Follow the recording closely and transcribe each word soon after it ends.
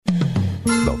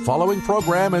The following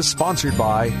program is sponsored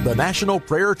by the National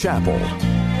Prayer Chapel.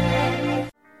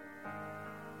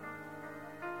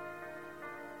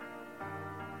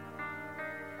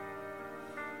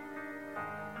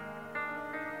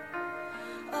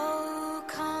 Oh,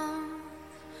 come,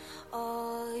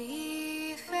 all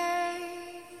ye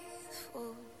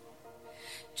faithful,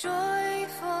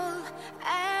 joyful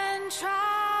and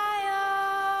triumphant.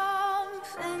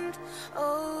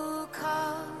 Oh,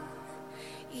 come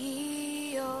ye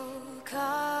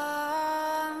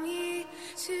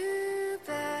to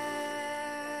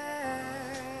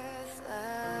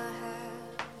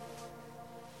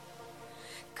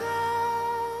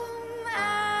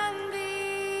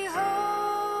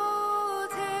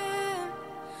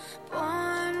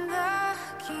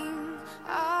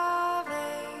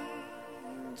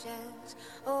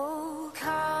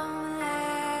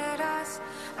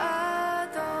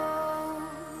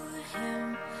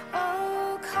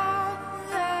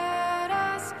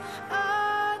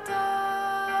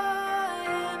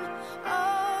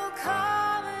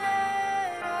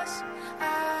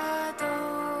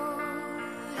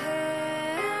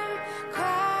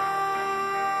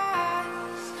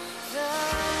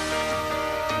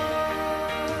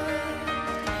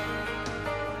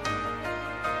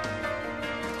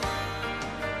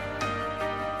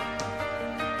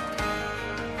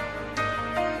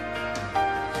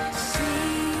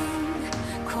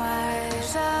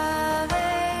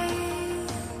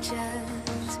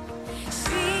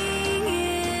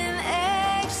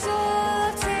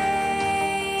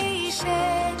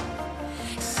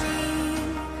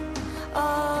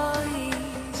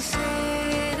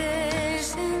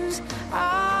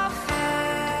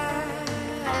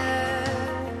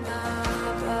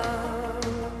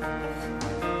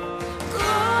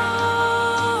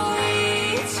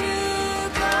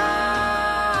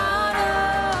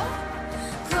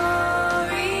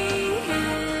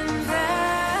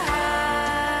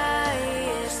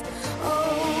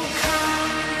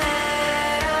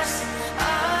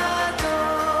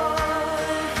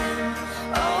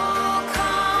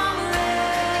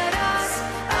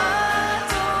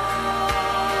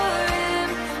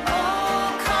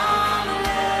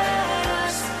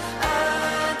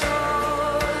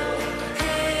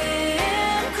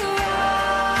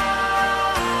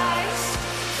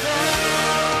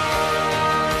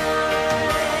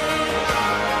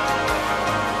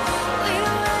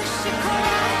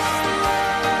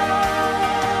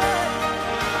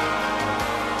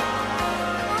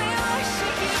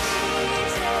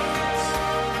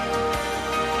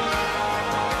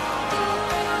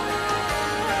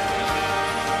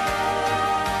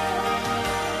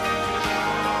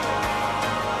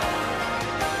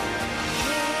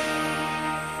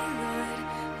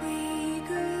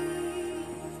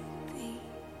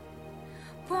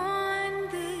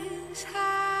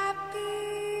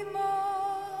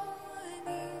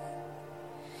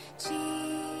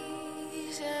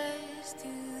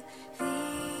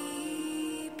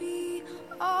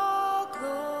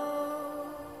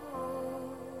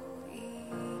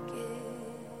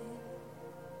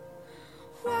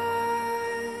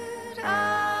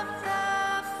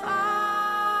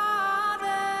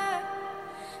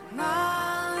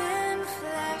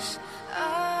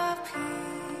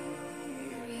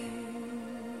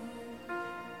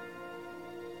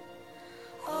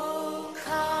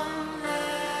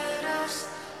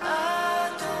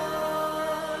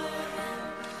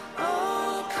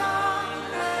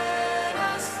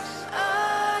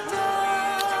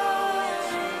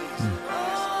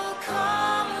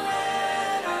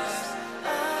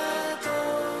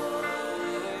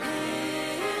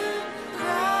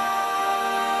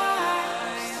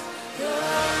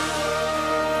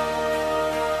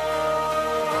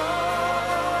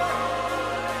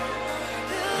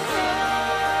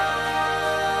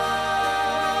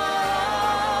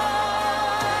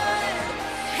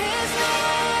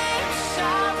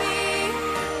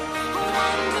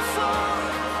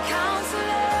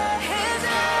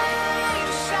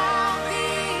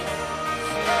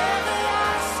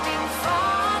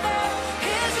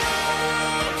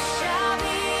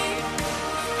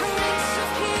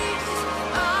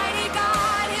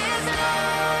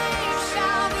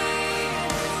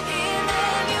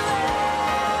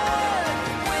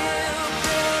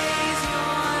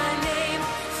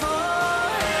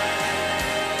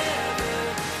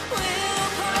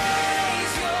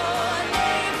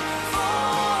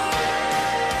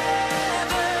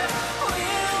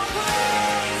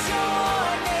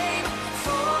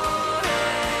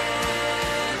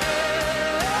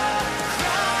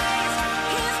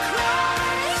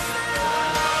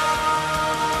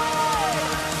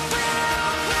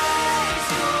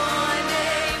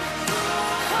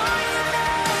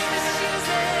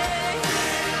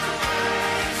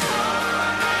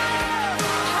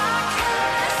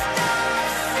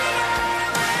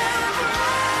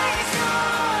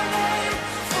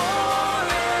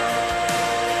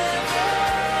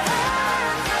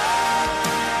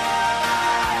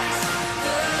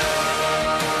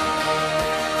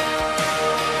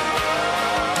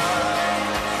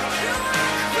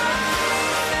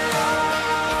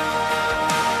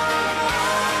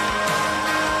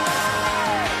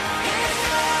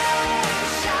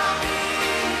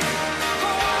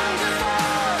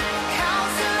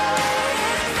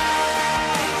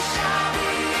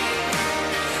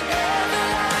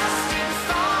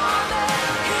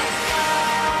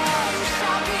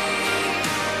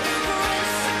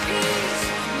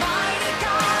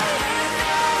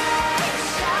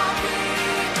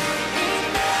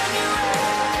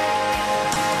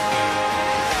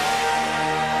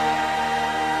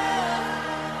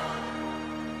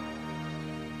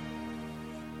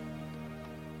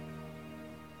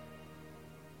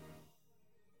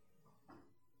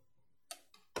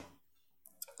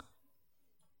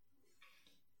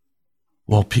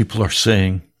while people are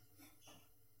saying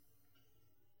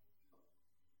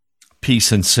peace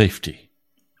and safety,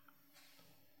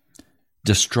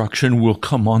 destruction will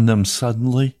come on them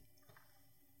suddenly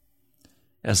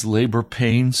as labor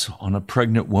pains on a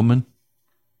pregnant woman,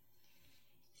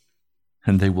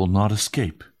 and they will not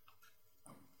escape.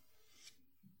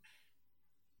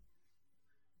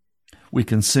 We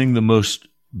can sing the most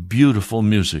beautiful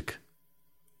music.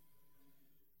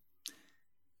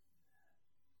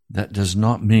 That does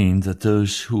not mean that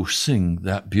those who sing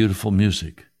that beautiful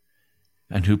music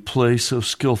and who play so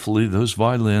skillfully those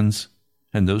violins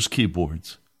and those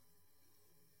keyboards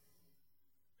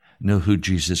know who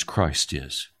Jesus Christ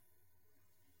is.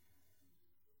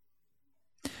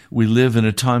 We live in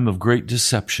a time of great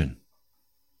deception.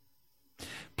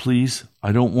 Please,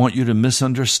 I don't want you to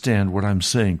misunderstand what I'm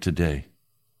saying today.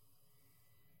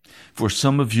 For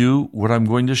some of you, what I'm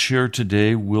going to share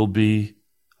today will be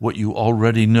what you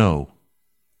already know.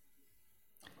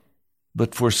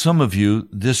 But for some of you,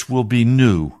 this will be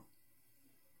new.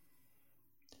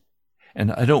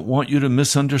 And I don't want you to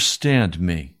misunderstand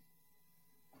me.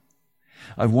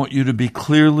 I want you to be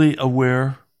clearly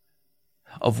aware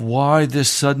of why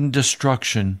this sudden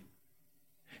destruction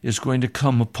is going to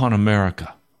come upon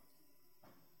America.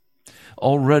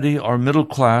 Already our middle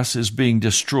class is being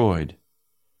destroyed.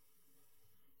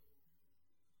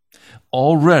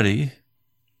 Already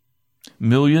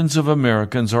millions of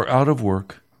Americans are out of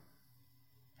work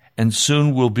and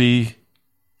soon will be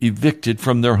evicted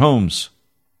from their homes.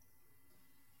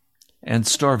 And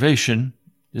starvation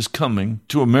is coming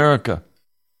to America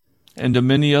and to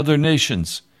many other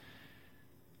nations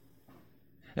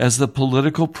as the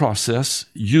political process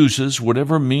uses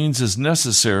whatever means is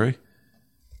necessary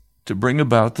to bring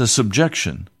about the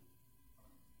subjection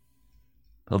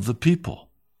of the people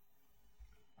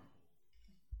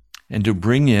and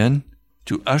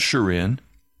to usher in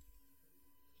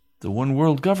the one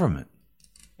world government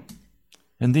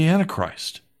and the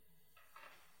Antichrist.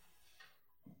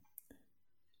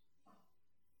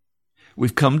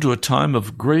 We've come to a time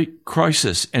of great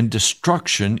crisis and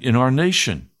destruction in our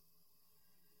nation.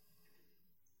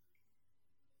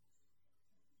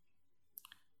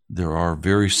 There are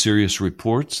very serious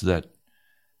reports that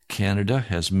Canada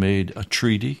has made a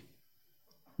treaty.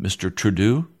 Mr.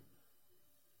 Trudeau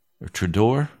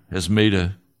has made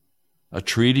a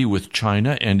treaty with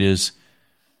China and is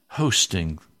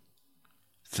hosting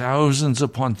thousands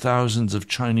upon thousands of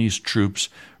Chinese troops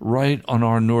right on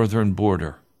our northern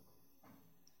border.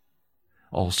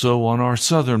 Also on our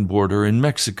southern border in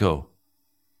Mexico,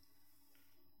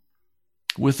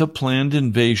 with a planned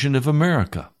invasion of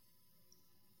America.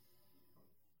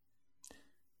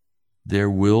 There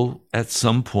will, at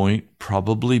some point,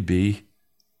 probably be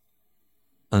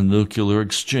a nuclear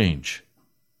exchange.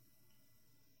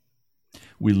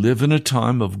 We live in a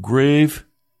time of grave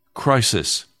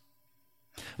crisis,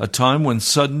 a time when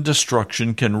sudden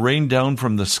destruction can rain down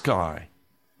from the sky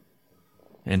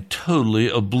and totally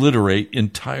obliterate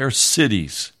entire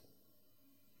cities.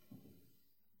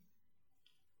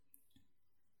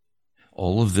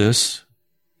 All of this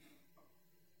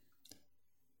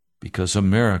because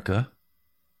America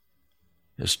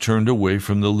has turned away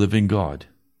from the living God.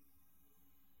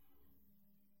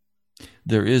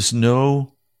 There is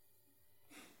no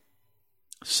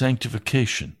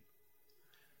sanctification.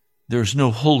 There's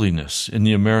no holiness in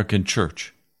the American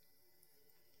church.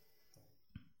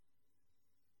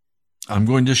 I'm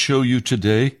going to show you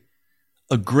today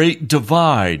a great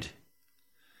divide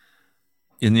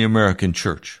in the American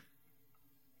church.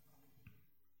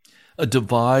 A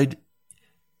divide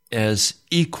as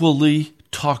equally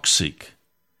toxic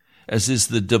as is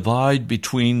the divide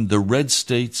between the red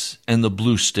states and the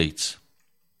blue states.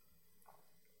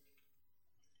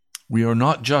 We are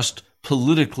not just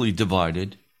politically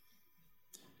divided,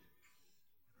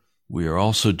 we are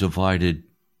also divided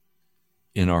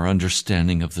in our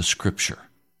understanding of the Scripture.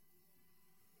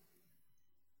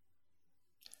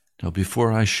 Now,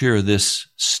 before I share this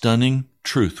stunning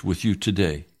truth with you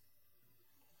today,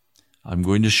 I'm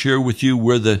going to share with you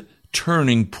where the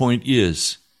turning point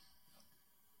is.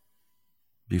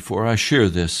 Before I share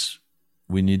this,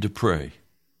 we need to pray.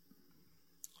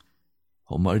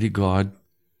 Almighty God,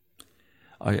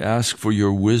 I ask for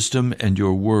your wisdom and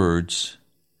your words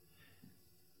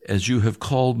as you have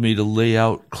called me to lay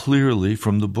out clearly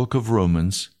from the book of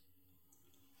Romans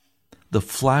the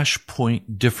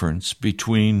flashpoint difference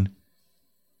between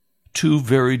two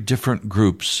very different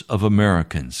groups of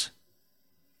Americans.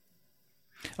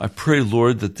 I pray,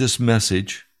 Lord, that this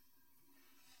message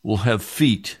will have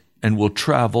feet and will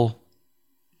travel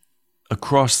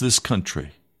across this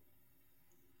country.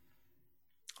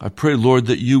 I pray, Lord,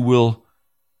 that you will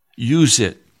use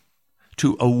it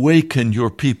to awaken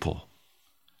your people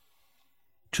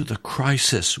to the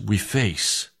crisis we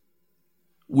face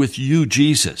with you,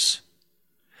 Jesus.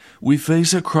 We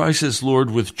face a crisis, Lord,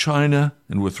 with China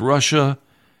and with Russia,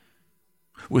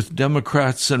 with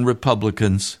Democrats and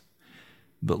Republicans.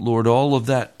 But, Lord, all of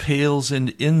that pales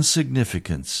in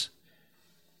insignificance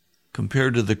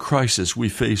compared to the crisis we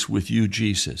face with you,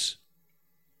 Jesus.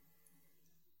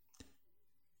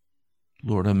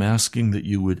 Lord, I'm asking that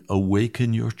you would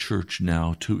awaken your church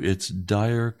now to its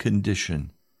dire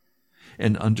condition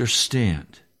and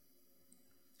understand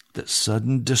that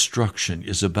sudden destruction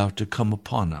is about to come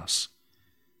upon us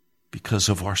because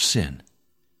of our sin.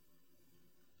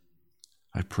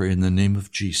 I pray in the name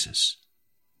of Jesus.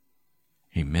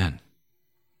 Amen.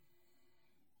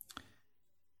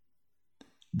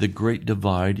 The great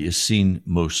divide is seen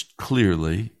most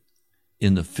clearly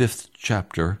in the 5th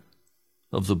chapter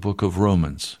of the book of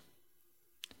Romans.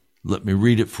 Let me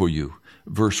read it for you.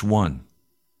 Verse 1.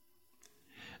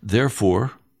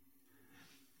 Therefore,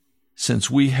 since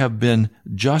we have been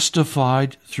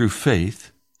justified through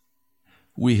faith,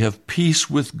 we have peace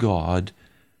with God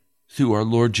through our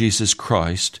Lord Jesus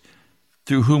Christ,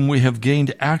 through whom we have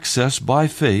gained access by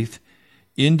faith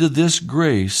into this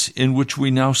grace in which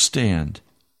we now stand.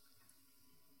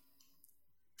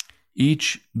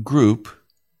 Each group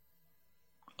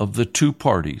of the two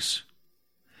parties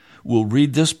will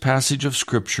read this passage of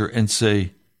Scripture and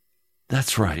say,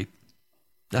 that's right,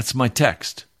 that's my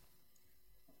text.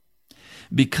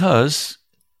 Because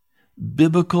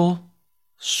biblical,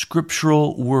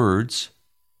 scriptural words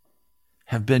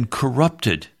have been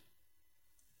corrupted.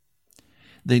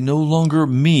 They no longer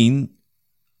mean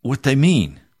what they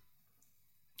mean.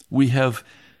 We have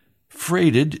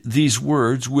freighted these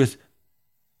words with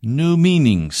new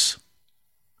meanings.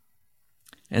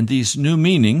 And these new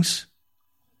meanings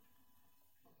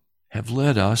have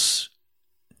led us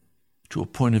to a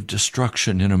point of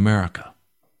destruction in America.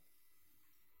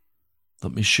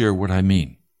 Let me share what I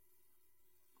mean.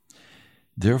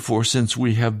 Therefore, since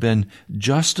we have been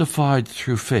justified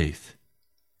through faith,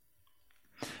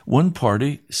 one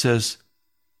party says,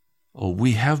 oh,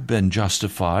 we have been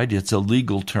justified. It's a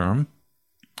legal term,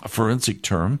 a forensic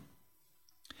term,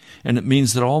 and it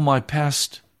means that all my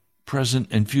past, present,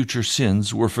 and future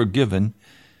sins were forgiven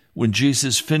when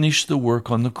Jesus finished the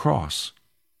work on the cross.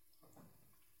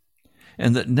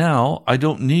 And that now I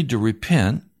don't need to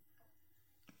repent.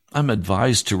 I'm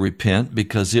advised to repent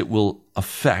because it will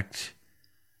affect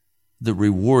the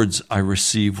rewards I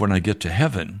receive when I get to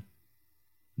heaven.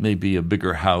 Maybe a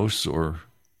bigger house or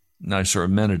nicer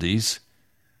amenities.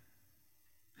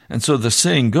 And so the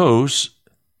saying goes,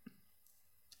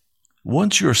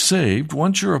 once you're saved,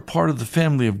 once you're a part of the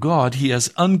family of God, He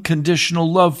has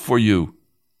unconditional love for you.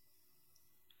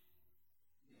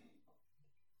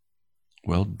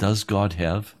 Well, does God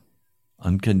have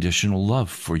unconditional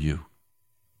love for you?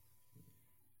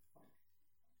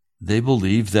 They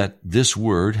believe that this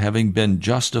word, having been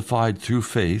justified through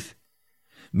faith,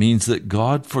 means that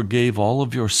God forgave all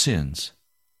of your sins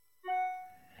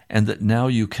and that now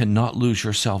you cannot lose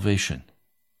your salvation.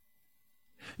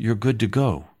 You're good to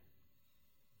go.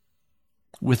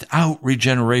 Without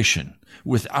regeneration,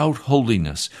 without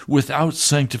holiness, without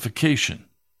sanctification.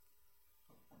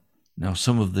 Now,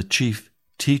 some of the chief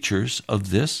teachers of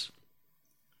this,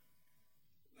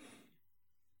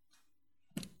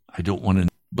 I don't want to,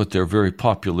 but they're very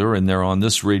popular and they're on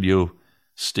this radio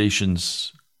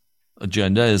station's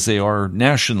agenda as they are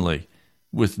nationally,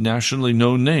 with nationally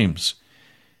known names.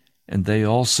 And they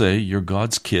all say you're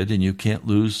God's kid and you can't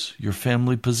lose your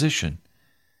family position.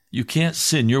 You can't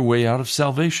sin your way out of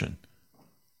salvation.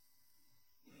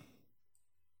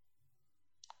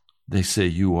 They say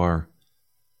you are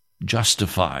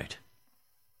justified.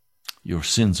 Your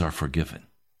sins are forgiven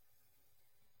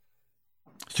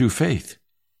through faith.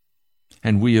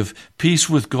 And we have peace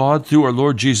with God through our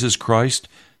Lord Jesus Christ,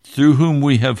 through whom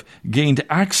we have gained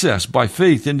access by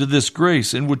faith into this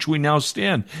grace in which we now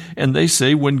stand. And they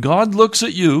say when God looks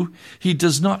at you, He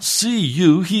does not see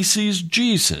you, He sees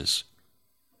Jesus.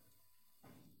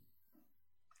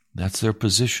 That's their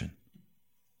position.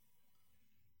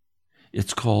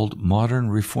 It's called modern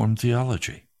Reformed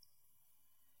theology.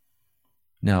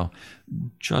 Now,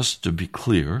 just to be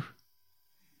clear,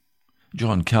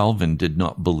 John Calvin did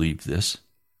not believe this.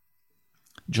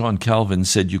 John Calvin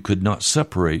said you could not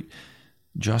separate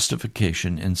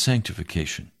justification and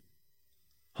sanctification,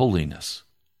 holiness.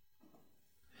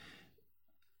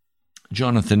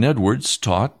 Jonathan Edwards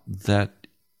taught that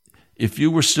if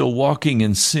you were still walking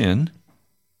in sin,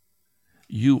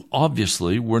 you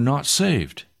obviously were not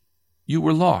saved. you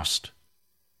were lost.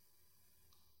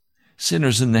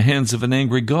 Sinners in the hands of an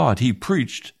angry God, he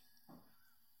preached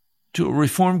to a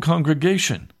Reformed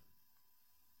congregation.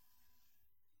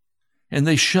 And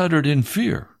they shuddered in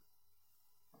fear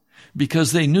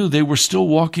because they knew they were still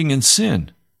walking in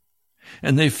sin,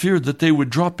 and they feared that they would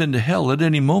drop into hell at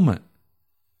any moment.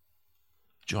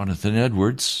 Jonathan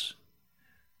Edwards,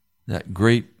 that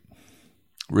great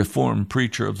Reformed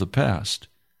preacher of the past,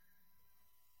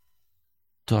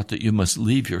 taught that you must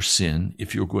leave your sin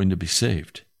if you're going to be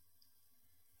saved.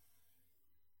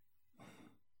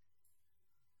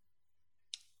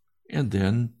 And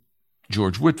then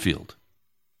George Whitefield.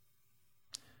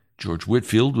 George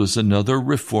Whitefield was another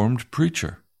Reformed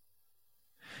preacher.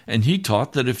 And he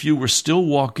taught that if you were still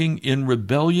walking in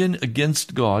rebellion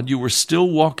against God, you were still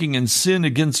walking in sin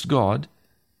against God,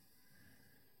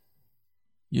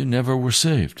 you never were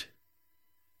saved.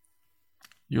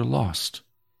 You're lost.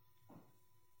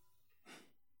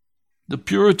 The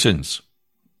Puritans,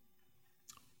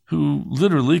 who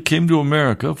literally came to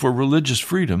America for religious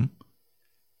freedom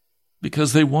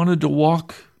because they wanted to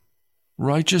walk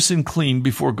righteous and clean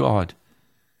before God.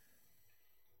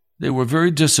 They were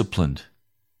very disciplined,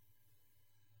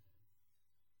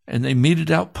 and they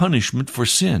meted out punishment for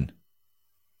sin.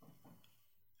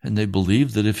 And they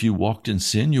believed that if you walked in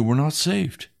sin, you were not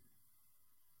saved.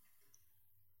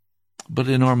 But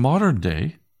in our modern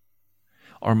day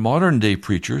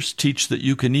preachers teach that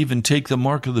you can even take the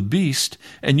mark of the beast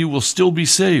and you will still be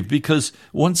saved, because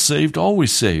once saved,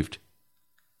 always saved.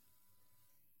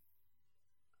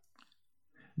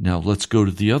 Now let's go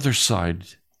to the other side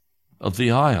of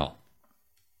the aisle.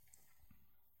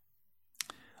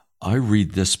 I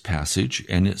read this passage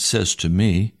and it says to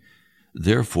me,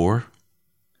 therefore,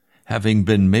 having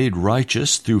been made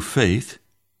righteous through faith,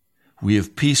 we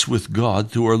have peace with God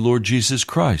through our Lord Jesus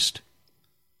Christ.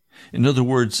 In other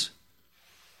words,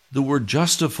 the word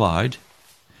justified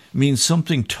means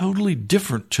something totally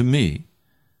different to me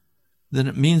than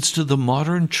it means to the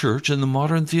modern church and the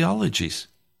modern theologies.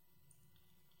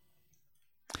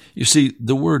 You see,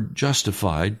 the word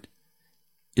justified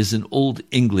is an Old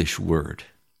English word,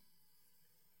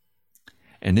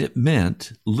 and it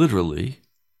meant literally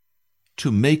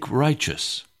to make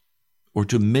righteous or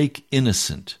to make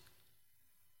innocent.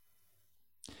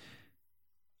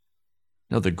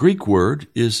 Now, the Greek word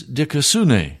is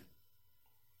dikasune,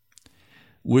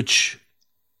 which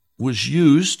was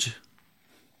used,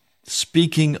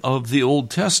 speaking of the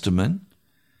Old Testament,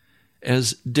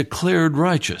 as declared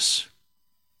righteous,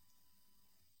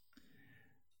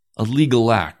 a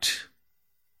legal act.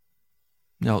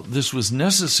 Now, this was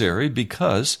necessary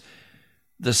because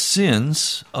the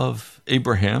sins of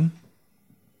Abraham,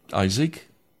 Isaac,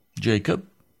 Jacob,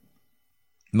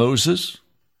 Moses,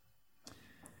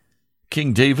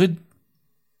 King David,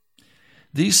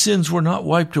 these sins were not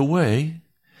wiped away.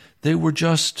 They were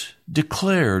just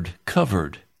declared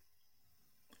covered.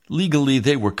 Legally,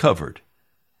 they were covered.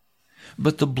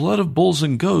 But the blood of bulls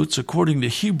and goats, according to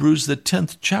Hebrews, the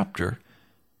 10th chapter,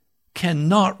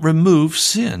 cannot remove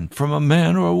sin from a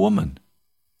man or a woman.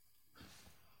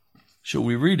 Shall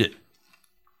we read it?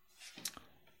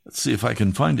 Let's see if I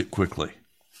can find it quickly.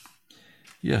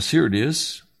 Yes, here it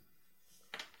is.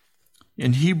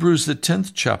 In Hebrews, the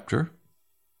 10th chapter,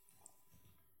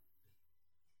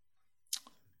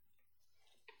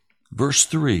 verse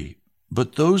 3,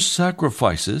 but those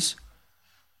sacrifices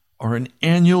are an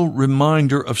annual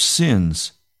reminder of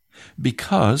sins,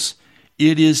 because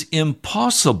it is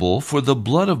impossible for the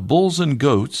blood of bulls and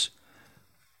goats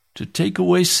to take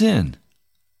away sin.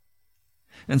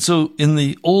 And so in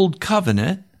the Old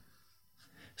Covenant,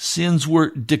 sins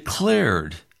were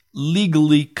declared,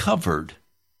 legally covered.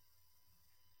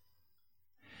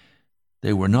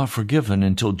 They were not forgiven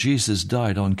until Jesus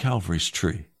died on Calvary's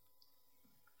tree.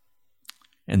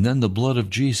 And then the blood of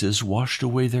Jesus washed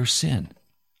away their sin.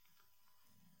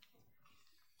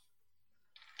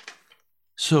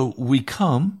 So we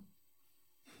come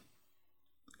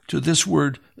to this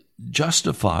word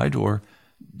justified, or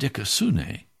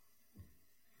dikasune,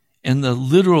 and the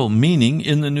literal meaning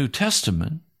in the New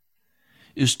Testament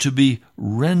is to be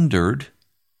rendered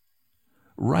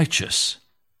righteous.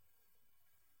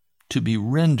 To be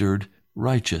rendered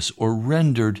righteous or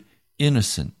rendered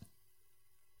innocent.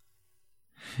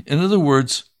 In other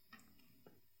words,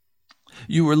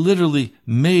 you were literally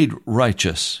made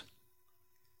righteous.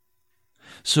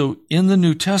 So in the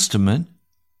New Testament,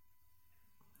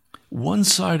 one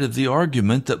side of the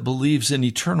argument that believes in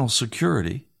eternal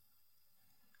security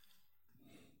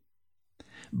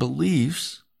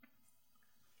believes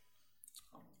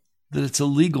that it's a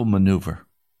legal maneuver.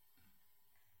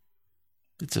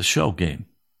 It's a shell game.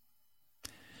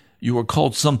 you are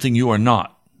called something you are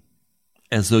not,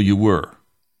 as though you were.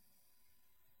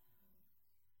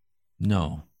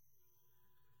 No.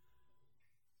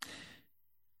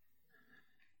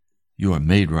 You are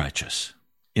made righteous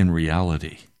in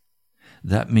reality.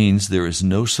 That means there is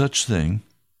no such thing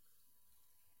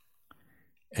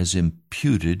as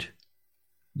imputed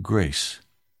grace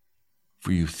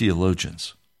for you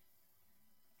theologians.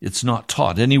 It's not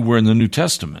taught anywhere in the New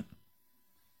Testament.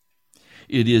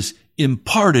 It is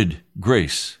imparted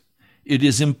grace. It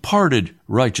is imparted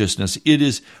righteousness. It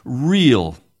is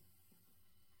real.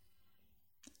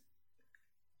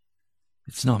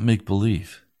 It's not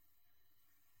make-believe.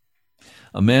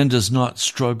 A man does not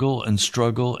struggle and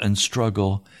struggle and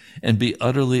struggle and be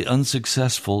utterly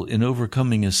unsuccessful in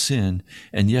overcoming his sin,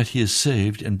 and yet he is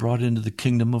saved and brought into the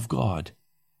kingdom of God.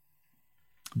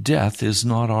 Death is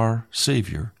not our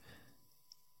Savior.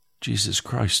 Jesus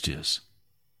Christ is.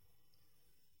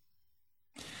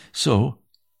 So,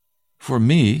 for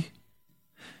me,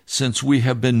 since we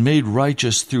have been made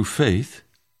righteous through faith,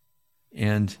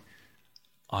 and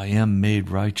I am made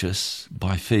righteous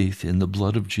by faith in the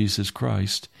blood of Jesus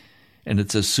Christ, and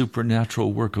it's a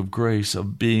supernatural work of grace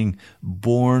of being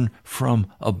born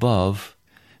from above,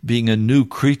 being a new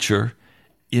creature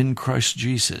in Christ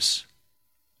Jesus.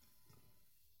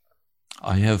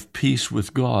 I have peace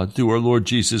with God through our Lord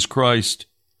Jesus Christ,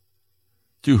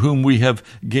 through whom we have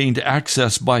gained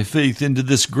access by faith into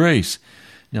this grace.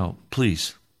 Now,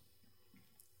 please,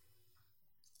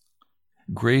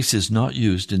 grace is not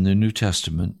used in the New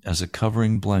Testament as a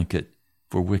covering blanket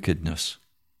for wickedness.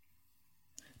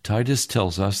 Titus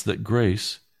tells us that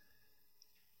grace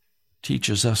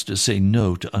teaches us to say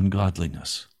no to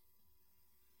ungodliness.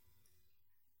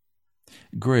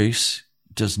 Grace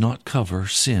does not cover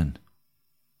sin.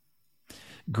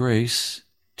 Grace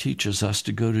teaches us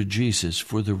to go to Jesus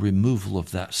for the removal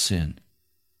of that sin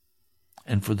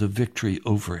and for the victory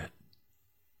over it.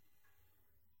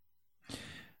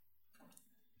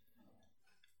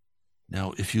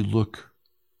 Now, if you look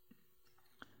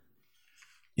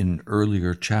in an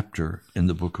earlier chapter in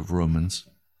the book of Romans,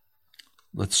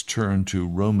 let's turn to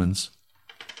Romans,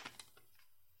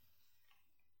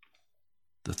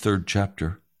 the 3rd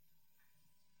chapter.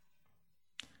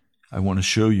 I want to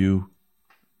show you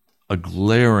a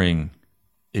glaring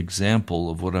example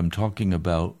of what I'm talking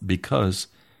about, because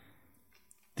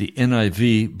the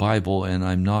NIV Bible, and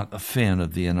I'm not a fan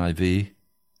of the NIV,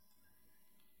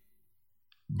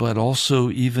 but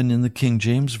also even in the King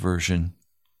James Version,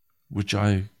 which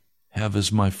I have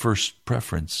as my first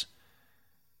preference,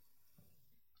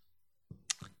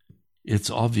 it's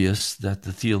obvious that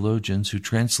the theologians who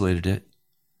translated it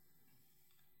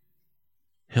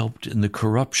helped in the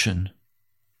corruption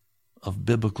of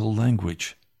biblical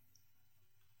language,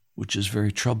 which is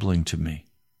very troubling to me.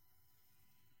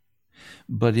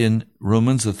 But in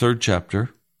Romans, the 3rd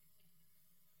chapter,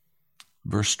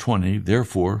 verse 20,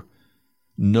 therefore,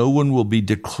 no one will be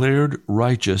declared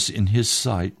righteous in his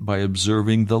sight by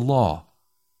observing the law.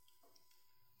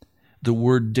 The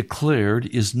word declared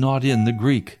is not in the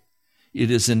Greek. It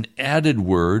is an added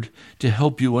word to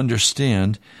help you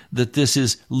understand that this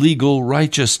is legal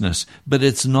righteousness, but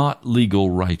it's not legal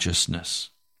righteousness.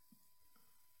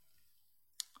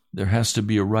 There has to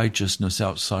be a righteousness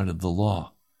outside of the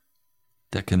law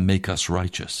that can make us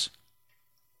righteous.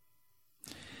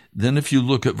 Then if you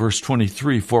look at verse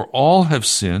 23, for all have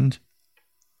sinned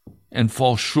and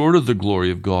fall short of the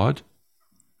glory of God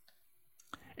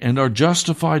and are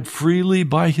justified freely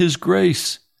by his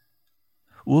grace.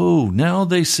 Whoa, now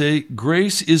they say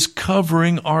grace is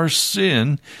covering our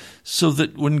sin so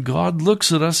that when God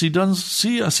looks at us, he doesn't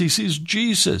see us, he sees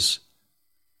Jesus.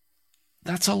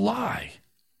 That's a lie.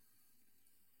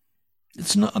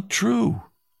 It's not true.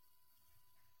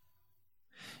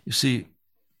 You see,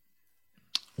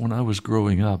 when I was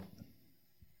growing up,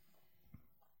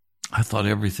 I thought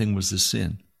everything was a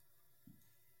sin.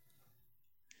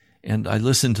 And I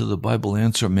listened to the Bible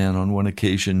Answer Man on one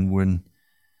occasion when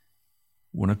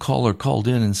a caller called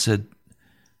in and said,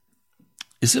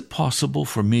 is it possible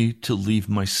for me to leave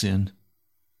my sin?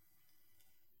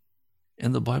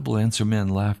 And the Bible Answer Man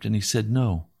laughed and he said,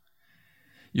 no.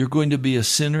 You're going to be a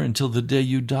sinner until the day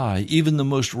you die. Even the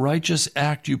most righteous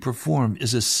act you perform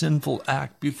is a sinful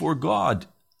act before God.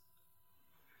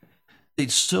 They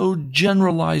so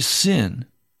generalize sin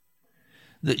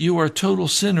that you are a total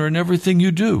sinner in everything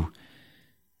you do.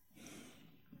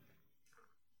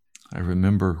 I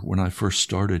remember when I first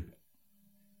started,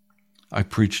 I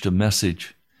preached a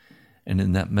message, and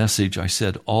in that message I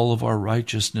said, all of our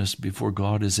righteousness before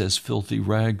God is as filthy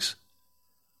rags.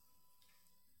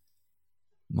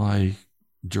 My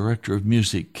director of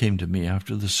music came to me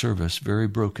after the service, very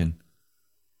broken.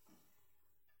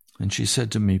 And she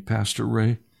said to me, Pastor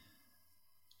Ray,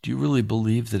 do you really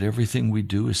believe that everything we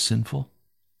do is sinful?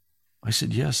 I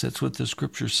said, yes, that's what the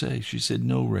scriptures say. She said,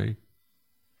 no, Ray,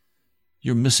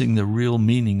 you're missing the real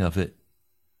meaning of it.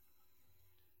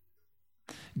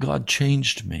 God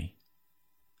changed me.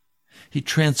 He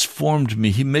transformed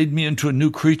me. He made me into a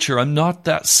new creature. I'm not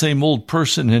that same old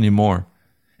person anymore.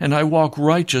 And I walk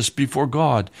righteous before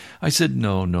God. I said,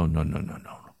 no.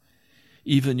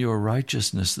 Even your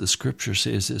righteousness, the scripture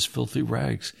says, is filthy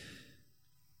rags.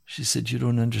 She said, you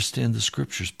don't understand the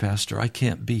scriptures, Pastor. I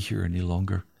can't be here any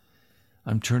longer.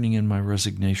 I'm turning in my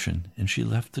resignation. And she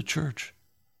left the church.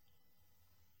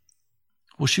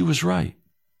 Well, she was right.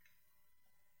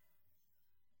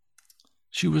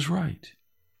 She was right.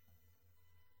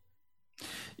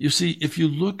 You see, if you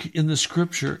look in the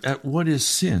scripture at what is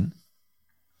sin,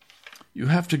 you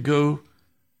have to go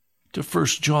to 1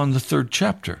 John, the 3rd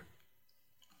chapter.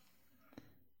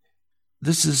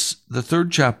 This is the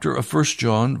 3rd chapter of 1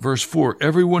 John, verse 4.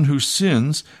 Everyone who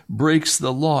sins breaks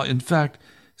the law. In fact,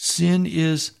 sin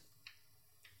is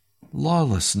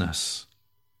lawlessness.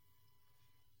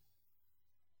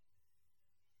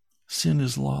 Sin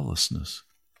is lawlessness.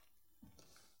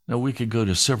 Now, we could go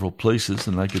to several places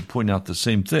and I could point out the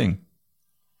same thing.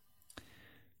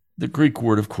 The Greek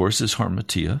word, of course, is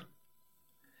harmatia.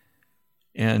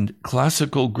 And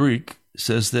classical Greek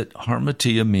says that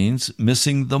harmatia means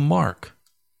missing the mark.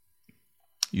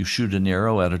 You shoot an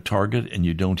arrow at a target and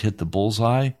you don't hit the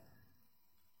bullseye,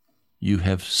 you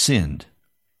have sinned.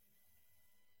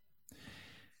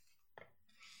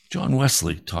 John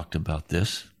Wesley talked about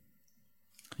this.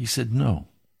 He said, no.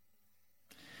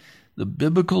 The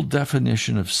biblical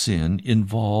definition of sin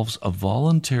involves a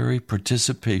voluntary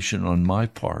participation on my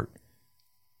part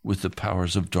with the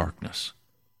powers of darkness.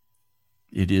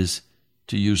 It is,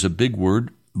 to use a big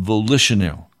word,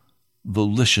 volitional,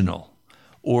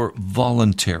 or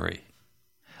voluntary.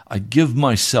 I give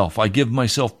myself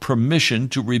permission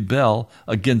to rebel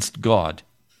against God.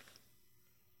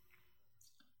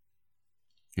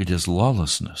 It is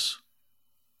lawlessness.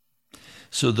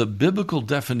 So the biblical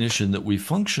definition that we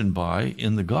function by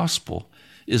in the gospel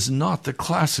is not the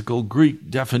classical Greek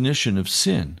definition of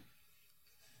sin.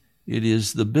 It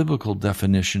is the biblical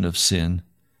definition of sin,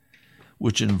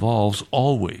 which involves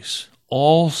always,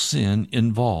 all sin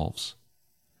involves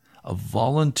a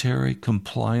voluntary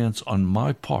compliance on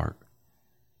my part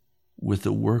with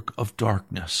the work of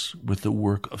darkness, with the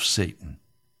work of Satan.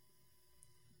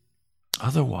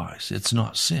 Otherwise, it's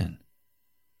not sin.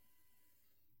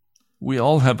 We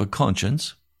all have a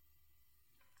conscience,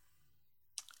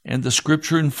 and the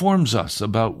scripture informs us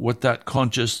about what that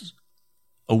conscious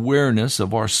awareness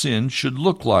of our sin should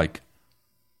look like.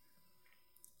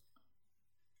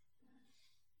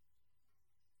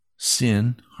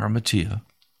 Sin, harmatia,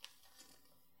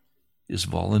 is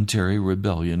voluntary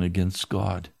rebellion against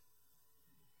God.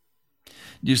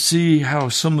 You see how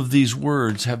some of these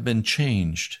words have been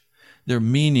changed. Their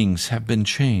meanings have been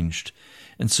changed.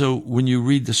 And so when you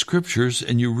read the scriptures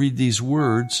and you read these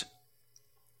words,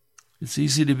 it's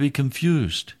easy to be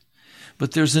confused.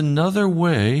 But there's another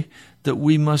way that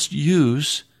we must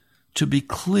use to be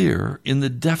clear in the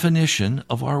definition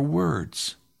of our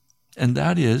words. And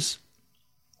that is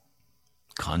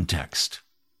context.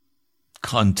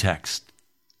 Context.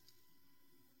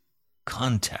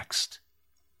 Context.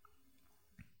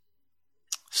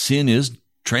 Sin is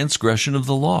transgression of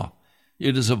the law.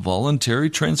 It is a voluntary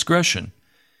transgression.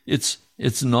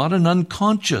 It's not an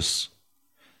unconscious.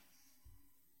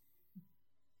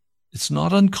 It's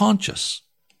not unconscious.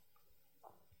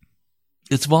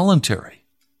 It's voluntary.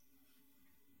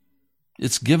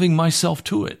 It's giving myself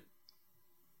to it.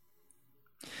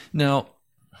 Now,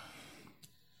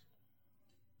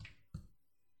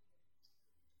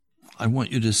 I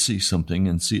want you to see something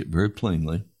and see it very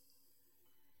plainly.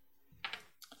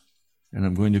 And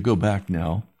I'm going to go back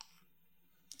now.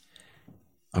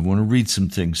 I want to read some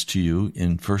things to you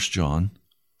in 1 John.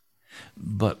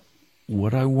 But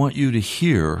what I want you to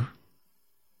hear,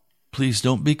 please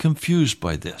don't be confused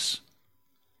by this.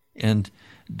 And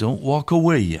don't walk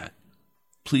away yet.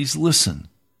 Please listen.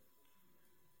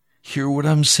 Hear what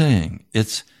I'm saying.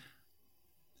 It's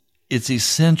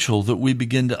essential that we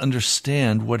begin to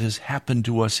understand what has happened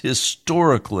to us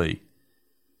historically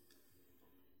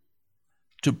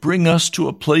to bring us to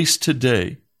a place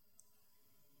today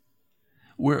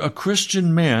where a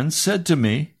Christian man said to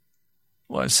me,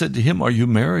 well, I said to him, are you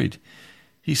married?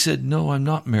 He said, no, I'm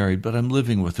not married, but I'm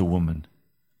living with a woman.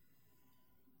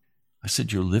 I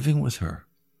said, you're living with her?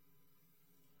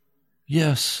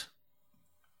 Yes.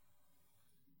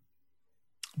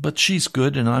 but she's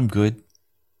good and I'm good.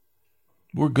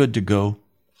 We're good to go.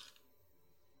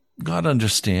 God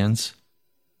understands.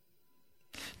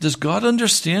 Does God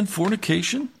understand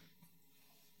fornication?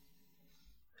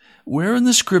 Where in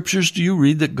the scriptures do you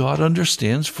read that God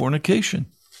understands fornication?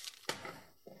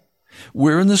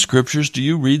 Where in the scriptures do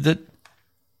you read that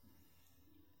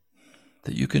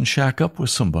you can shack up with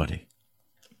somebody?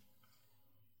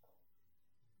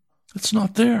 It's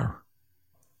not there.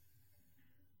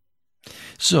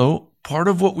 So, part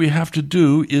of what we have to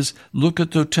do is look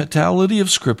at the totality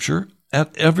of Scripture,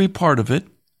 at every part of it,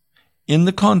 in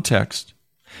the context,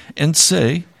 and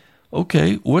say,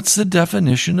 okay, what's the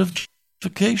definition of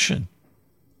justification?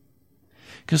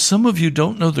 Because some of you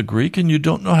don't know the Greek and you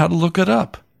don't know how to look it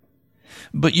up.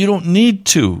 But you don't need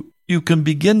to. You can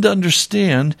begin to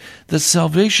understand that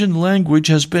salvation language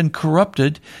has been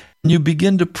corrupted, and you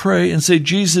begin to pray and say,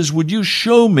 Jesus, would you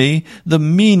show me the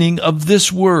meaning of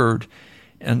this word?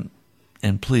 And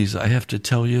please, I have to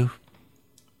tell you,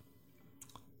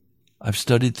 I've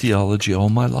studied theology all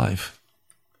my life.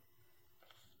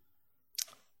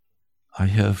 I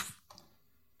have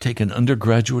taken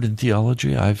undergraduate in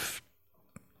theology. I've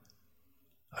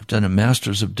done a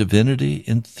master's of divinity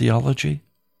in theology.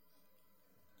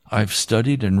 I've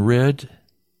studied and read,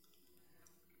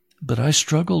 but I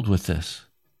struggled with this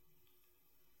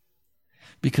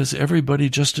because everybody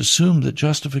just assumed that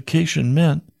justification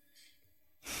meant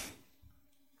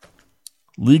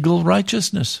legal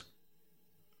righteousness.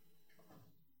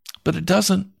 But it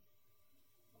doesn't.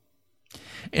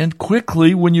 And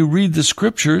quickly, when you read the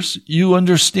scriptures, you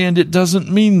understand it doesn't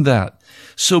mean that.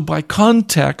 So by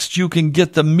context, you can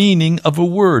get the meaning of a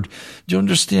word. Do you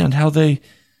understand how they've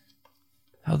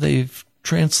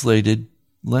translated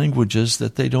languages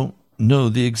that they don't know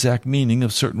the exact meaning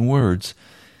of certain words?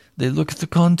 They look at the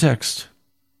context.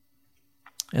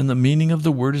 And the meaning of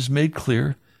the word is made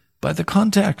clear by the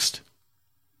context.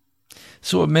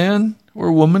 So a man or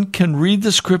a woman can read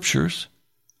the scriptures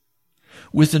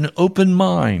with an open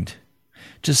mind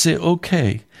to say,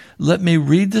 okay, let me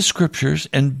read the scriptures,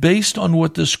 and based on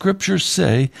what the scriptures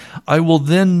say, I will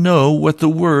then know what the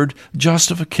word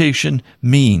justification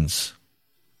means.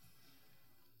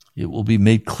 It will be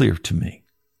made clear to me.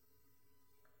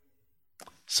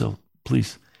 So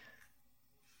please,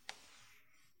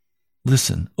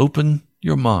 listen, open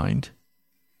your mind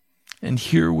and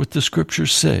hear what the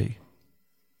scriptures say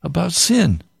about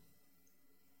sin.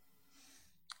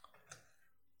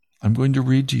 I'm going to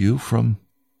read to you from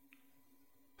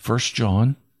 1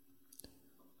 John,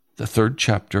 the 3rd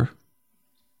chapter.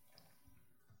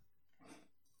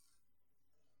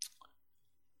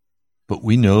 But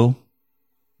we know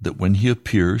that when he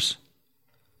appears,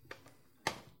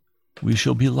 we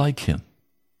shall be like him,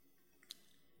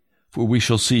 for we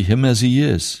shall see him as he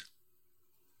is.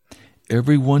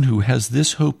 Everyone who has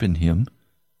this hope in him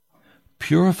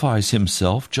purifies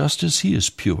himself just as he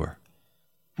is pure.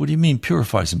 What do you mean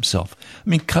purifies himself? I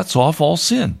mean cuts off all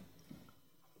sin.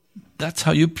 That's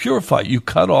how you purify. You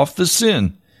cut off the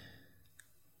sin.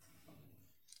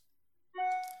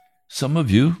 Some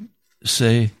of you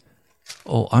say,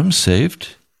 oh, I'm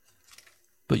saved,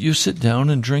 but you sit down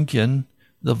and drink in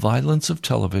the violence of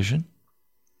television.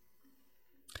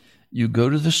 You go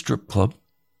to the strip club.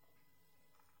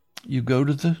 You go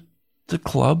to the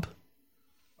club.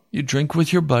 You drink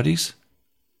with your buddies.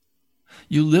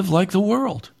 You live like the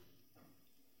world.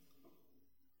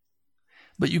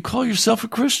 But you call yourself a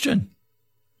Christian.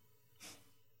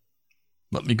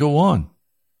 Let me go on.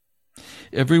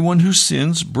 Everyone who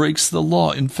sins breaks the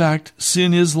law. In fact,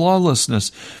 sin is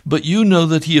lawlessness. But you know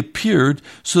that he appeared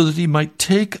so that he might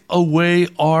take away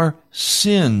our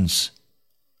sins.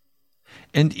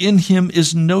 And in him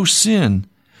is no sin.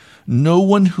 No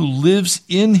one who lives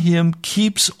in him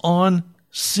keeps on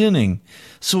sinning.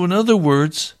 So in other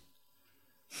words,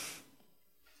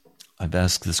 I've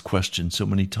asked this question so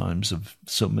many times of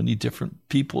so many different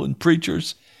people and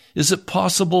preachers. Is it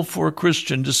possible for a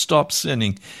Christian to stop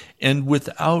sinning? And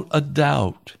without a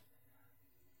doubt,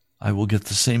 I will get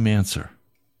the same answer.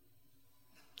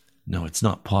 No, it's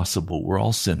not possible. We're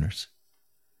all sinners.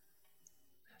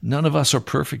 None of us are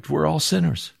perfect. We're all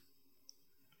sinners.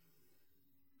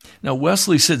 Now,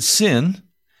 Wesley said sin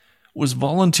was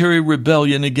voluntary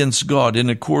rebellion against God in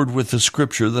accord with the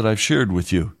scripture that I've shared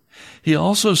with you. He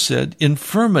also said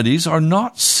infirmities are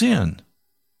not sin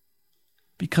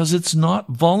because it's not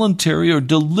voluntary or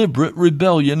deliberate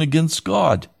rebellion against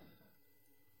God.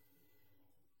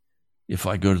 If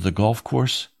I go to the golf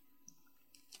course,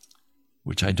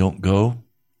 which I don't go,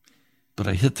 but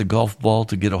I hit the golf ball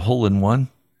to get a hole in one,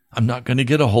 I'm not going to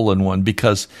get a hole-in-one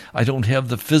because I don't have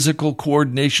the physical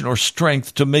coordination or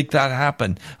strength to make that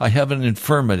happen. I have an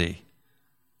infirmity.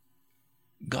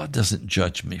 God doesn't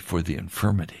judge me for the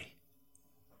infirmity.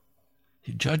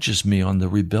 He judges me on the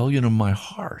rebellion of my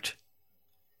heart.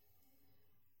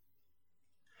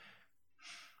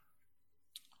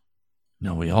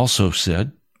 Now, we also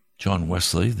said, John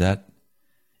Wesley, that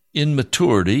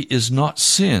immaturity is not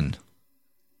sin.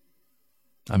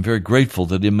 I'm very grateful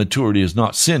that immaturity is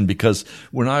not sin, because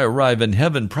when I arrive in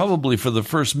heaven, probably for the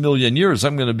first 1,000,000 years,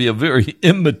 I'm going to be a very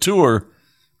immature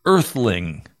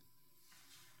earthling.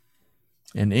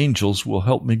 And angels will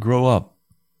help me grow up.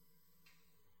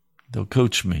 They'll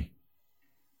coach me,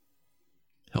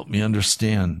 help me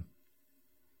understand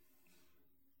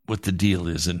what the deal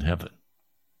is in heaven.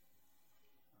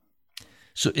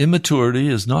 So immaturity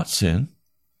is not sin.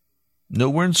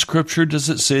 Nowhere in Scripture does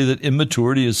it say that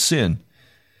immaturity is sin.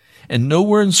 And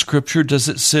nowhere in Scripture does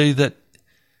it say that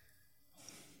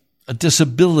a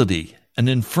disability, an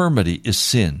infirmity, is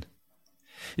sin.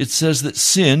 It says that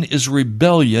sin is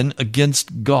rebellion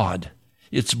against God.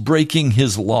 It's breaking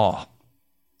His law.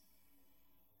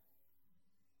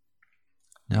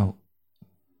 Now,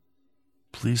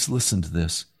 please listen to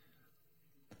this.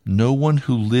 No one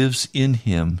who lives in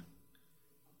Him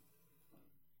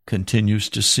continues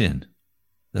to sin.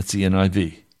 That's the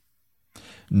NIV.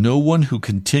 No one who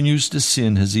continues to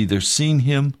sin has either seen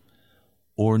Him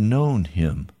or known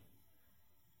Him.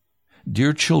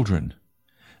 Dear children,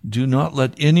 do not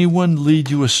let anyone lead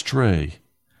you astray.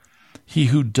 He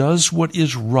who does what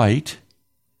is right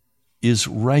is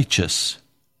righteous.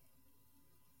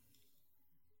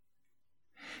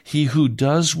 He who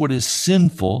does what is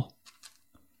sinful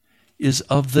is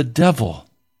of the devil.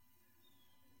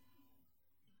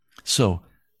 So,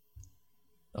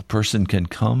 a person can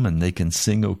come and they can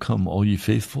sing, "O come, all ye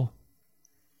faithful."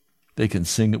 They can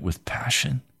sing it with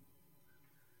passion,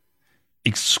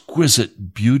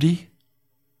 exquisite beauty,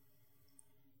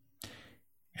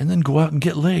 and then go out and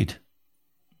get laid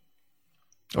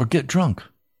or get drunk.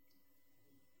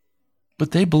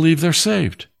 But they believe they're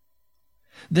saved.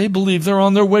 They believe they're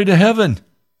on their way to heaven.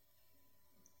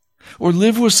 Or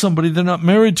live with somebody they're not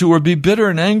married to, or be bitter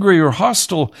and angry or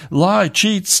hostile, lie,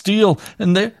 cheat, steal,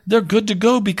 and they're good to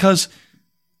go because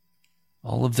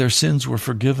all of their sins were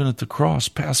forgiven at the cross,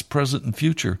 past, present, and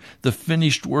future, the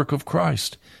finished work of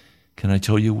Christ. Can I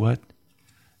tell you what?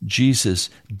 Jesus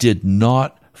did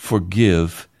not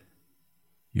forgive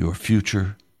your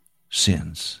future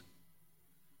sins.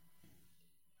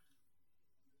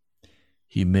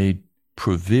 He made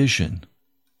provision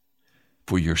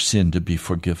for your sin to be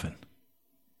forgiven.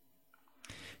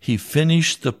 He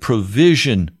finished the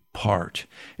provision part.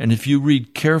 And if you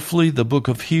read carefully the book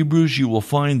of Hebrews, you will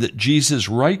find that Jesus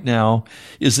right now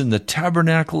is in the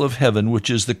tabernacle of heaven, which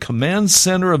is the command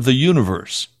center of the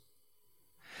universe.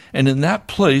 And in that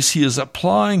place, He is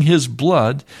applying His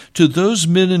blood to those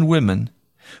men and women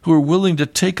who are willing to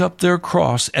take up their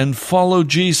cross and follow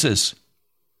Jesus.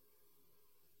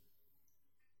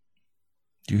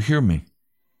 Do you hear me?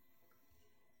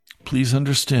 Please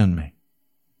understand me.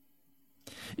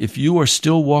 If you are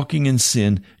still walking in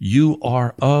sin, you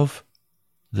are of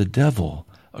the devil,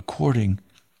 according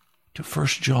to 1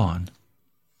 John,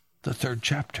 the 3rd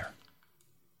chapter.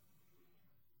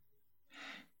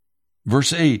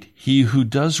 Verse 8, he who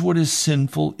does what is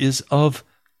sinful is of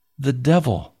the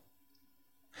devil,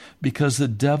 because the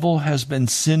devil has been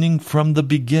sinning from the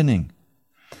beginning.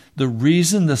 The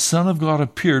reason the Son of God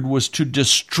appeared was to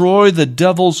destroy the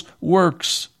devil's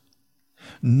works.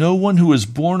 No one who is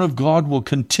born of God will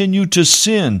continue to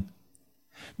sin.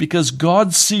 Because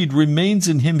God's seed remains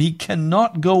in him, he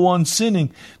cannot go on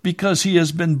sinning because he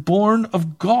has been born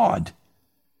of God.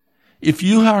 If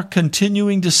you are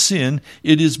continuing to sin,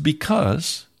 it is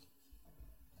because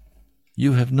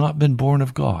you have not been born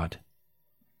of God,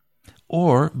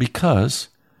 or because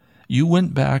you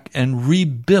went back and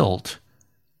rebuilt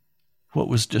what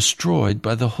was destroyed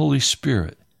by the Holy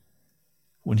Spirit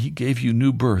when He gave you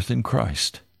new birth in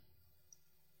Christ.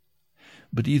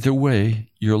 But either way,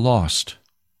 you're lost.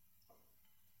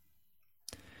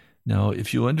 Now,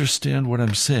 if you understand what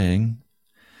I'm saying,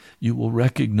 you will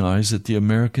recognize that the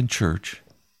American church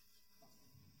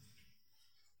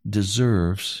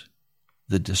deserves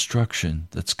the destruction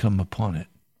that's come upon it.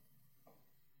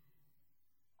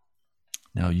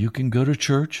 Now, you can go to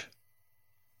church.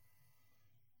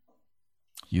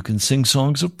 You can sing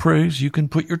songs of praise. You can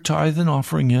put your tithe and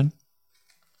offering in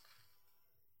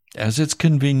as it's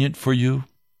convenient for you.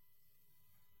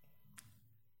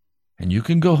 And you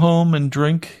can go home and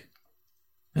drink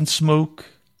and smoke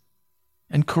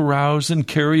and carouse and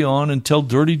carry on and tell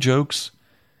dirty jokes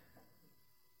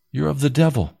You're of the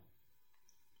devil.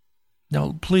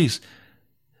 Now, please,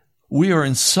 we are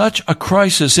in such a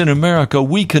crisis in America,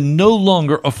 we can no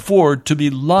longer afford to be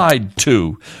lied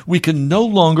to. We can no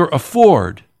longer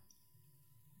afford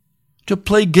to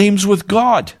play games with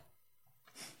God.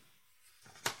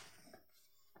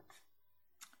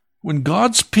 When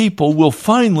God's people will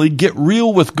finally get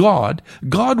real with God,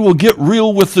 God will get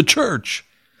real with the church.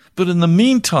 But in the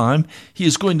meantime, he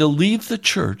is going to leave the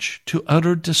church to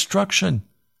utter destruction.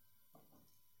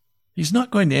 He's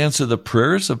not going to answer the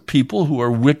prayers of people who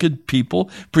are wicked people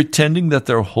pretending that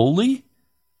they're holy.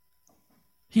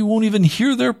 He won't even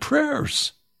hear their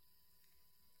prayers.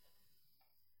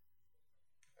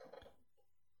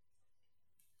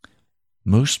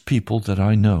 Most people that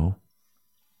I know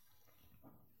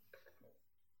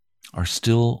are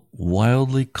still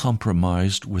wildly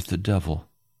compromised with the devil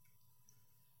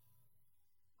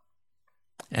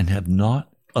and have not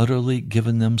utterly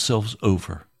given themselves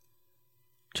over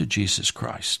to Jesus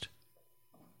Christ.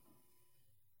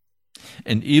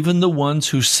 And even the ones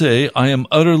who say, I am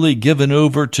utterly given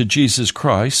over to Jesus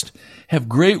Christ, have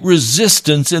great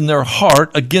resistance in their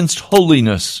heart against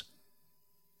holiness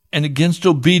and against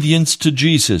obedience to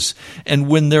Jesus. And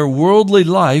when their worldly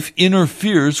life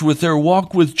interferes with their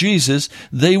walk with Jesus,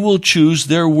 they will choose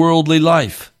their worldly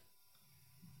life.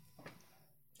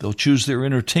 They'll choose their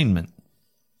entertainment.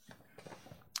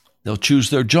 They'll choose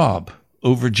their job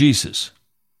over Jesus.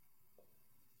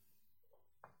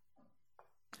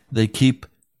 They keep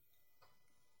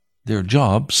their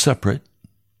job separate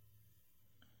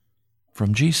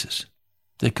from Jesus.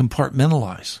 They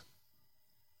compartmentalize.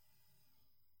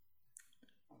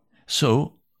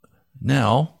 So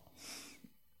now,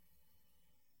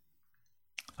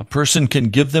 a person can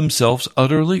give themselves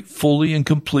utterly, fully, and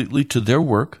completely to their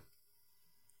work,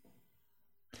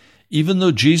 even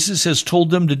though Jesus has told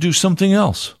them to do something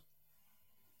else.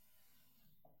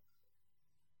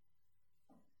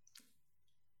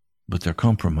 But they're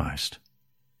compromised.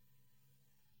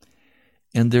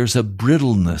 And there's a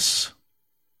brittleness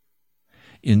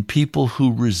in people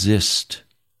who resist.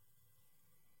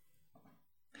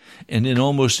 And in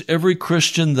almost every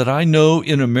Christian that I know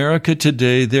in America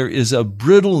today, there is a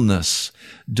brittleness.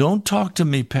 Don't talk to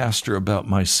me, Pastor, about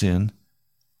my sin.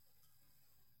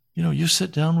 You know, you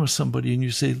sit down with somebody and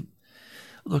you say,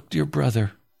 look, dear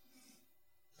brother,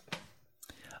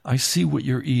 I see what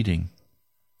you're eating.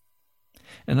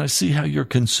 And I see how you're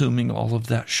consuming all of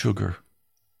that sugar.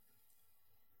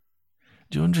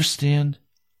 Do you understand?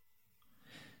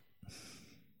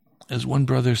 As one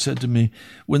brother said to me,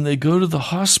 when they go to the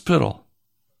hospital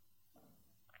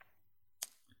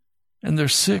and they're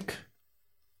sick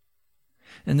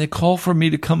and they call for me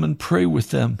to come and pray with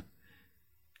them,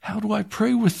 how do I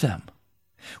pray with them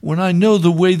when I know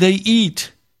the way they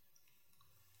eat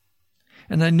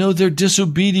and I know their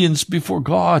disobedience before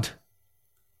God?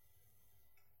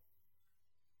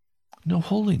 No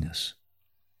holiness.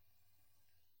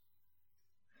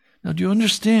 Now, do you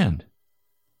understand?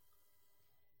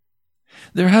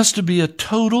 There has to be a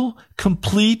total,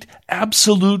 complete,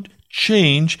 absolute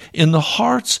change in the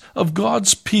hearts of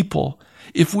God's people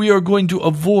if we are going to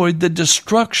avoid the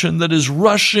destruction that is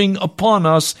rushing upon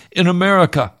us in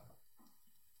America.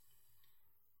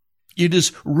 It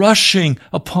is rushing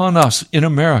upon us in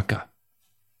America.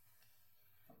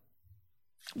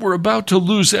 We're about to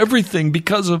lose everything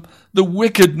because of the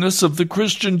wickedness of the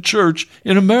Christian church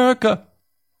in America.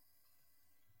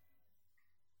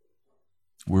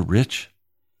 We're rich.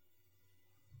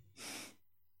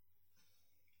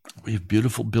 We have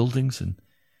beautiful buildings and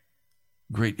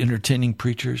great entertaining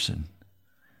preachers and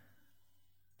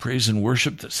praise and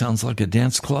worship that sounds like a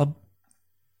dance club.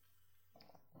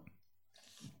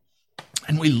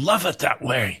 And we love it that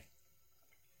way.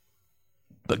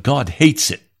 But God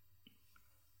hates it.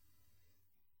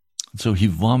 So he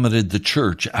vomited the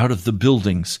church out of the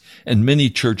buildings, and many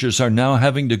churches are now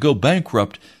having to go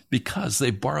bankrupt because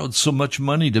they borrowed so much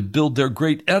money to build their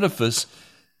great edifice.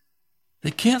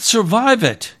 They can't survive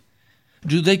it.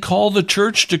 Do they call the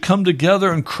church to come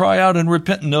together and cry out and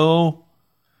repent? No.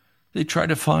 They try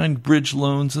to find bridge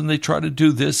loans, and they try to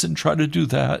do this and try to do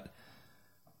that.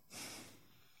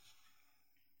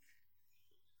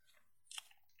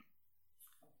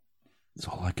 It's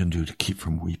all I can do to keep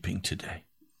from weeping today.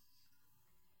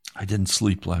 I didn't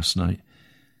sleep last night.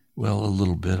 Well, a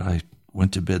little bit. I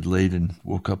went to bed late and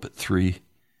woke up at 3.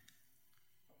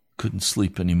 Couldn't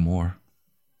sleep anymore.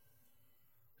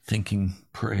 Thinking,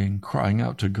 praying, crying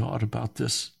out to God about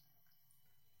this.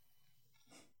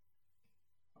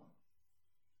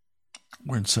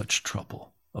 We're in such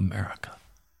trouble, America.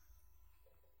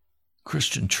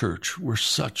 Christian church, we're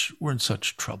in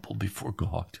such trouble before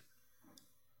God.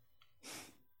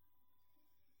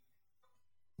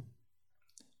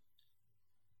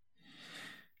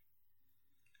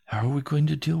 How are we going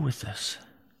to deal with this?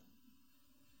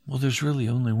 Well, there's really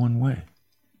only one way.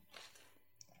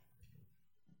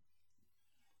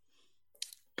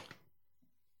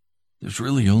 There's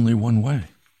really only one way.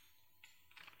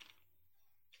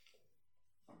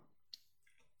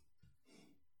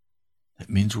 It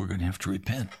means we're going to have to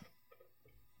repent.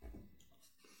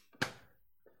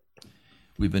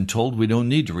 We've been told we don't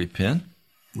need to repent.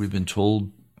 We've been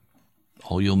told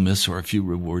all you'll miss are a few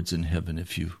rewards in heaven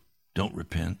if you don't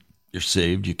repent. You're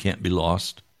saved. You can't be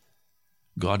lost.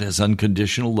 God has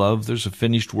unconditional love. There's a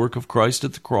finished work of Christ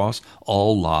at the cross.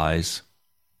 All lies.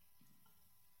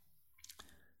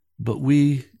 But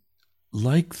we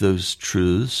like those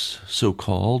truths,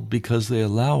 so-called, because they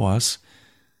allow us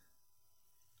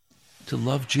to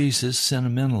love Jesus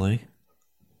sentimentally,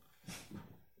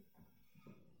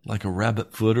 like a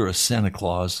rabbit foot or a Santa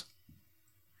Claus.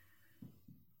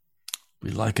 We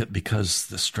like it because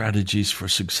the strategies for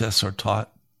success are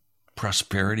taught,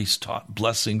 prosperity's taught,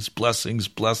 blessings, blessings,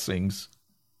 blessings.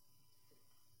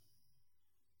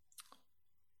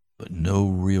 But no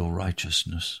real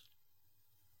righteousness.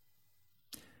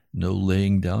 No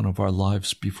laying down of our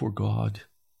lives before God.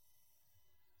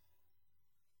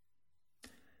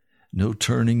 No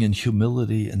turning in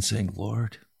humility and saying,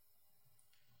 Lord,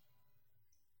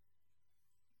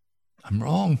 I'm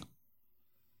wrong.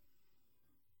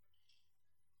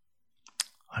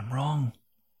 I'm wrong.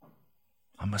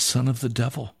 I'm a son of the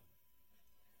devil.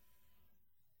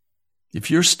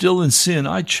 If you're still in sin,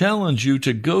 I challenge you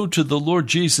to go to the Lord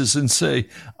Jesus and say,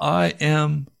 I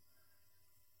am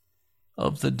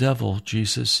of the devil,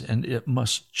 Jesus, and it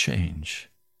must change.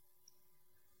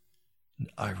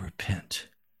 And I repent.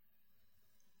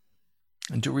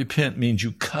 And to repent means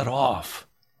you cut off.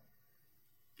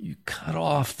 You cut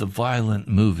off the violent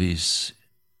movies,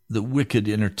 the wicked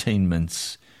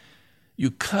entertainments.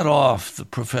 You cut off the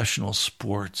professional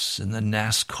sports and the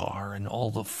NASCAR and all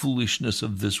the foolishness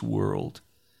of this world.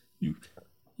 You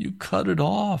cut it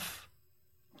off.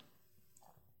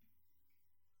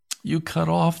 You cut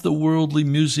off the worldly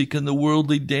music and the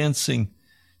worldly dancing.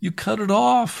 You cut it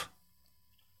off.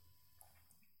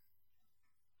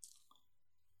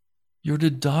 You're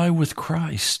to die with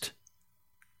Christ.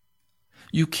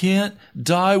 You can't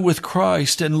die with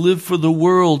Christ and live for the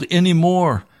world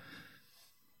anymore.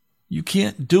 You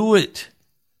can't do it.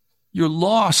 You're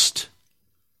lost.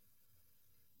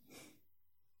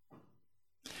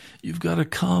 You've got to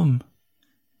come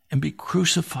and be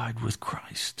crucified with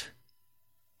Christ.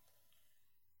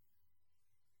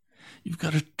 You've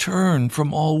got to turn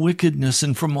from all wickedness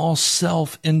and from all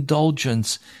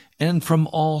self-indulgence and from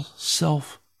all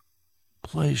self-pleasure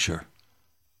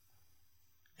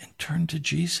and turn to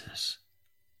Jesus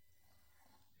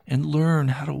and learn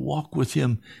how to walk with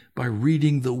him by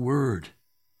reading the Word.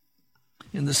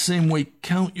 In the same way,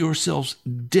 count yourselves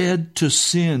dead to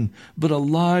sin, but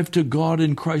alive to God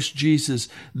in Christ Jesus.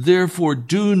 Therefore,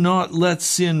 do not let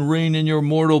sin reign in your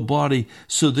mortal body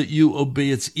so that you obey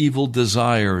its evil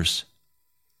desires.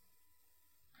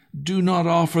 Do not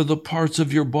offer the parts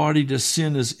of your body to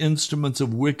sin as instruments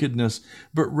of wickedness,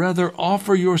 but rather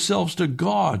offer yourselves to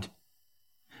God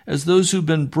as those who've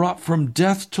been brought from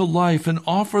death to life, and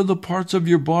offer the parts of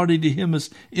your body to him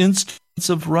as instruments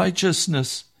of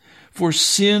righteousness. For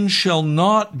sin shall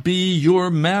not be your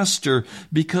master,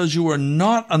 because you are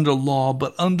not under law,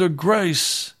 but under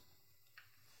grace.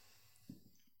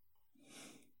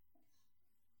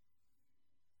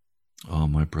 Oh,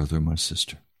 my brother, my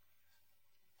sister.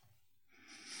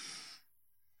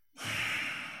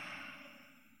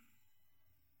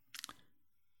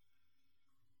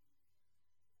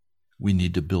 We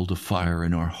need to build a fire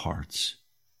in our hearts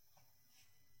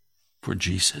for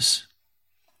Jesus.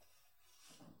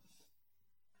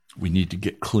 We need to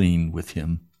get clean with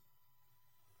him.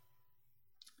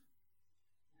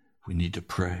 We need to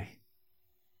pray.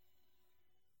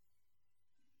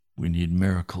 We need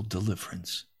miracle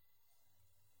deliverance.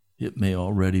 It may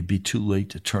already be too late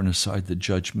to turn aside the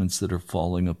judgments that are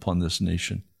falling upon this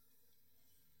nation.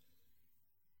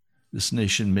 This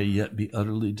nation may yet be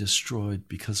utterly destroyed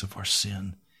because of our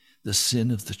sin. The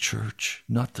sin of the church,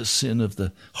 not the sin of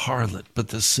the harlot, but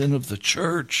the sin of the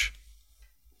church.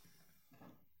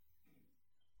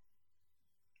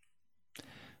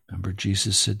 Remember,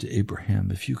 Jesus said to Abraham,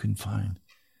 if you can find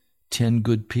 10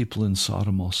 good people in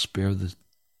Sodom, I'll spare the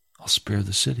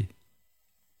city.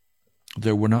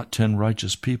 There were not 10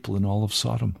 righteous people in all of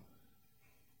Sodom.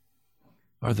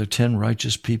 Are there 10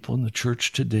 righteous people in the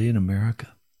church today in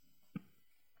America?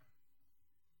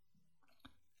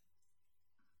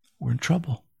 we're in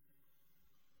trouble.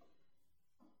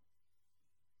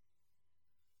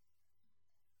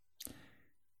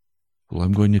 Well,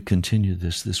 I'm going to continue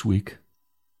this week.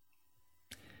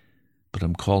 But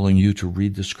I'm calling you to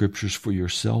read the scriptures for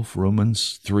yourself.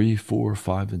 Romans 3, 4,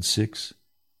 5, and 6,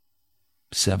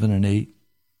 7 and 8.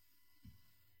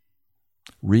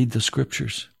 Read the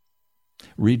scriptures.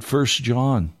 Read 1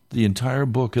 John, the entire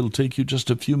book. It'll take you just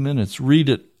a few minutes. Read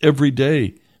it every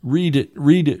day. Read it,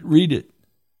 read it, read it.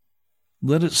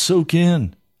 Let it soak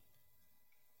in.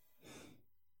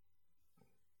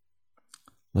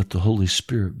 Let the Holy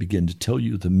Spirit begin to tell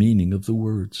you the meaning of the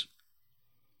words.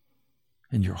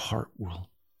 And your heart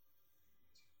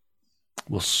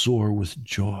will soar with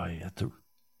joy at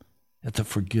the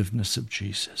forgiveness of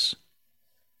Jesus.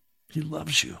 He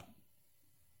loves you.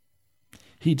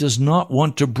 He does not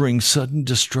want to bring sudden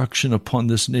destruction upon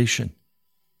this nation,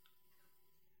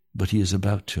 but he is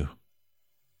about to.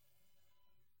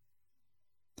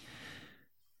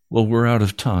 Well, we're out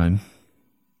of time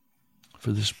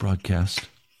for this broadcast.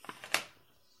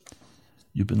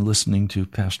 You've been listening to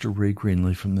Pastor Ray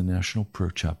Greenley from the National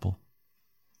Prayer Chapel.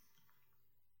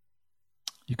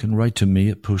 You can write to me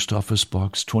at Post Office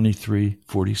Box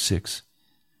 2346,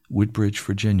 Woodbridge,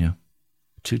 Virginia,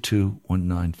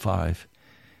 22195.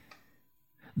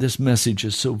 This message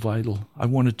is so vital. I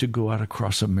want it to go out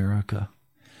across America.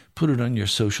 Put it on your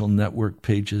social network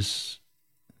pages.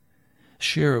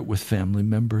 Share it with family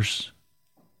members.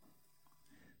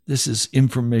 This is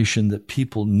information that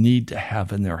people need to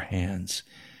have in their hands.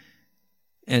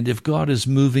 And if God is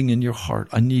moving in your heart,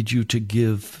 I need you to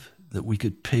give, that we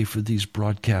could pay for these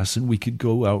broadcasts and we could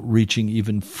go out reaching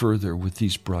even further with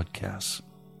these broadcasts.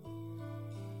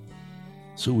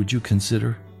 So would you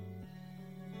consider?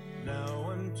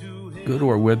 Go to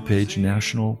our webpage,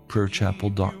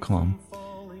 nationalprayerchapel.com,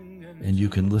 and you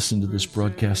can listen to this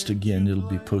broadcast again. It'll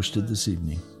be posted this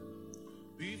evening.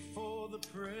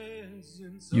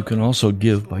 You can also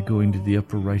give by going to the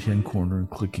upper right-hand corner and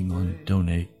clicking on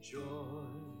Donate.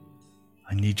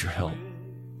 I need your help.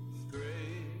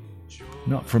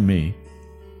 Not for me,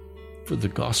 for the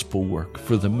gospel work,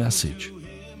 for the message,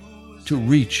 to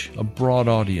reach a broad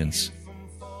audience.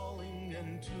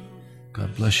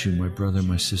 God bless you, my brother,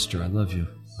 my sister. I love you.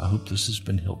 I hope this has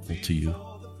been helpful to you.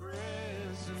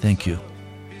 Thank you.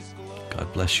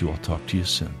 God bless you. I'll talk to you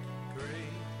soon.